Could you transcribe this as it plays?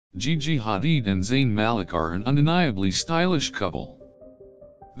Gigi Hadid and Zayn Malik are an undeniably stylish couple.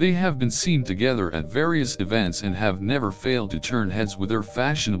 They have been seen together at various events and have never failed to turn heads with their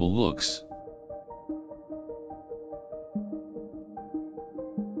fashionable looks.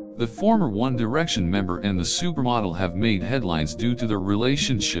 The former One Direction member and the supermodel have made headlines due to their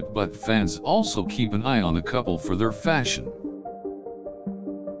relationship, but fans also keep an eye on the couple for their fashion.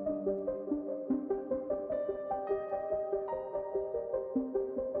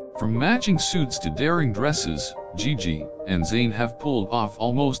 From matching suits to daring dresses, Gigi and Zayn have pulled off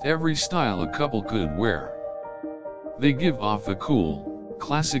almost every style a couple could wear. They give off a cool,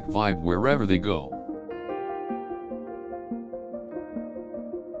 classic vibe wherever they go.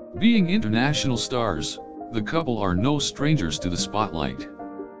 Being international stars, the couple are no strangers to the spotlight.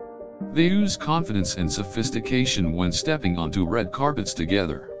 They ooze confidence and sophistication when stepping onto red carpets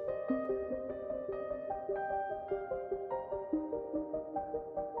together.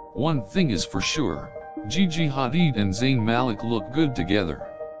 One thing is for sure, Gigi Hadid and Zayn Malik look good together.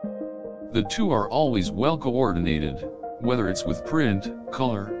 The two are always well coordinated, whether it's with print,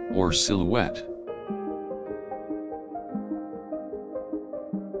 color, or silhouette.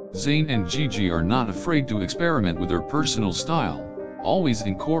 Zayn and Gigi are not afraid to experiment with their personal style, always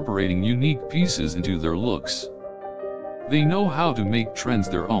incorporating unique pieces into their looks. They know how to make trends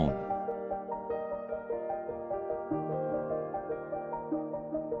their own.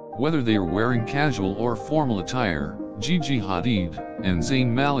 Whether they are wearing casual or formal attire, Gigi Hadid and Zayn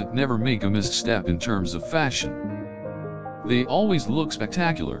Malik never make a misstep in terms of fashion. They always look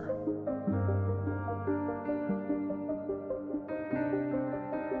spectacular.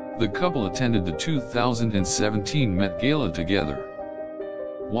 The couple attended the 2017 Met Gala together.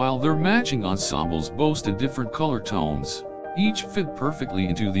 While their matching ensembles boasted different color tones, each fit perfectly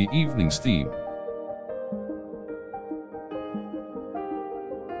into the evening's theme.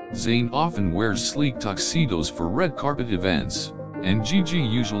 Zayn often wears sleek tuxedos for red carpet events, and Gigi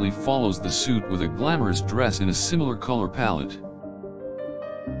usually follows the suit with a glamorous dress in a similar color palette.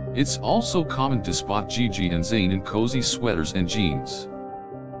 It's also common to spot Gigi and Zayn in cozy sweaters and jeans.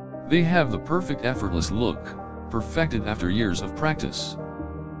 They have the perfect effortless look, perfected after years of practice.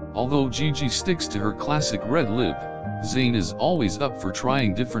 Although Gigi sticks to her classic red lip, Zayn is always up for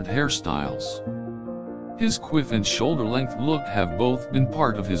trying different hairstyles. His quiff and shoulder-length look have both been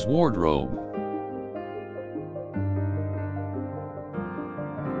part of his wardrobe.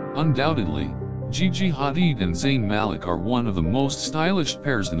 Undoubtedly, Gigi Hadid and Zayn Malik are one of the most stylish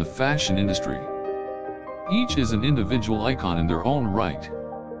pairs in the fashion industry. Each is an individual icon in their own right.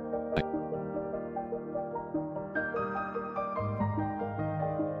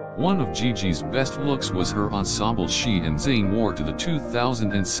 One of Gigi's best looks was her ensemble she and Zayn wore to the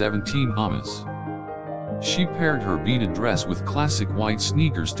 2017 Amas. She paired her beaded dress with classic white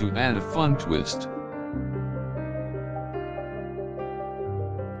sneakers to add a fun twist.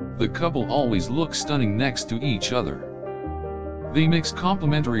 The couple always look stunning next to each other. They mix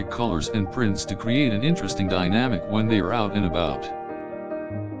complementary colors and prints to create an interesting dynamic when they are out and about.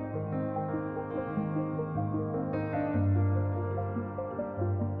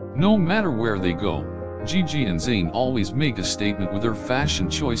 No matter where they go, Gigi and Zayn always make a statement with their fashion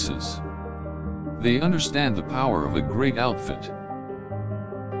choices. They understand the power of a great outfit.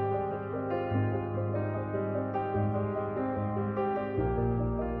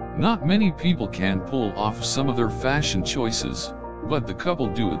 Not many people can pull off some of their fashion choices, but the couple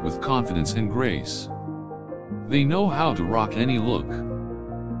do it with confidence and grace. They know how to rock any look.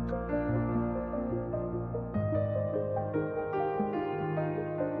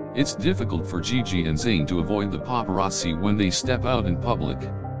 It's difficult for Gigi and Zayn to avoid the paparazzi when they step out in public.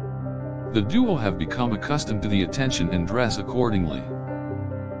 The duo have become accustomed to the attention and dress accordingly.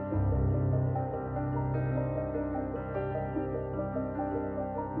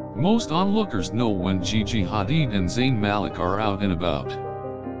 Most onlookers know when Gigi Hadid and Zayn Malik are out and about.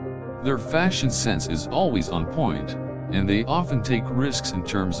 Their fashion sense is always on point, and they often take risks in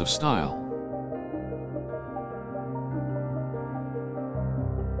terms of style.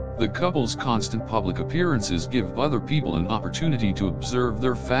 The couple's constant public appearances give other people an opportunity to observe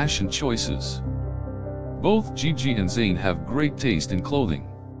their fashion choices. Both Gigi and Zayn have great taste in clothing.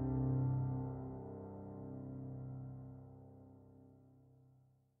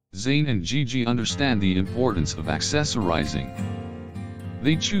 Zayn and Gigi understand the importance of accessorizing.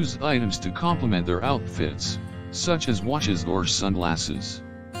 They choose items to complement their outfits, such as watches or sunglasses.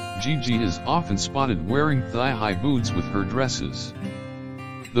 Gigi is often spotted wearing thigh-high boots with her dresses.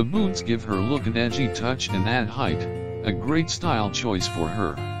 The boots give her look an edgy touch and add height, a great style choice for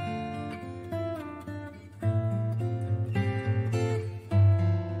her.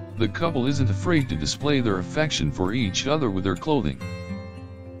 The couple isn't afraid to display their affection for each other with their clothing.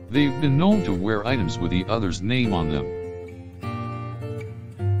 They've been known to wear items with the other's name on them.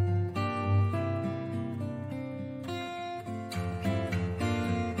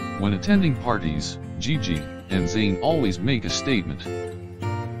 When attending parties, Gigi and Zayn always make a statement.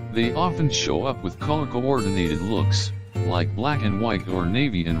 They often show up with color-coordinated looks, like black and white or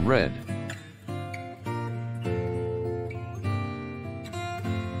navy and red.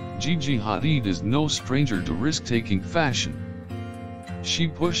 Gigi Hadid is no stranger to risk-taking fashion. She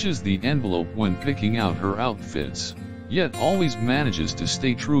pushes the envelope when picking out her outfits, yet always manages to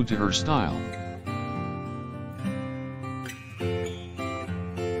stay true to her style.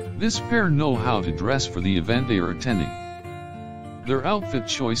 This pair know how to dress for the event they are attending. Their outfit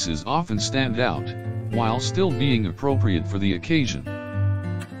choices often stand out, while still being appropriate for the occasion.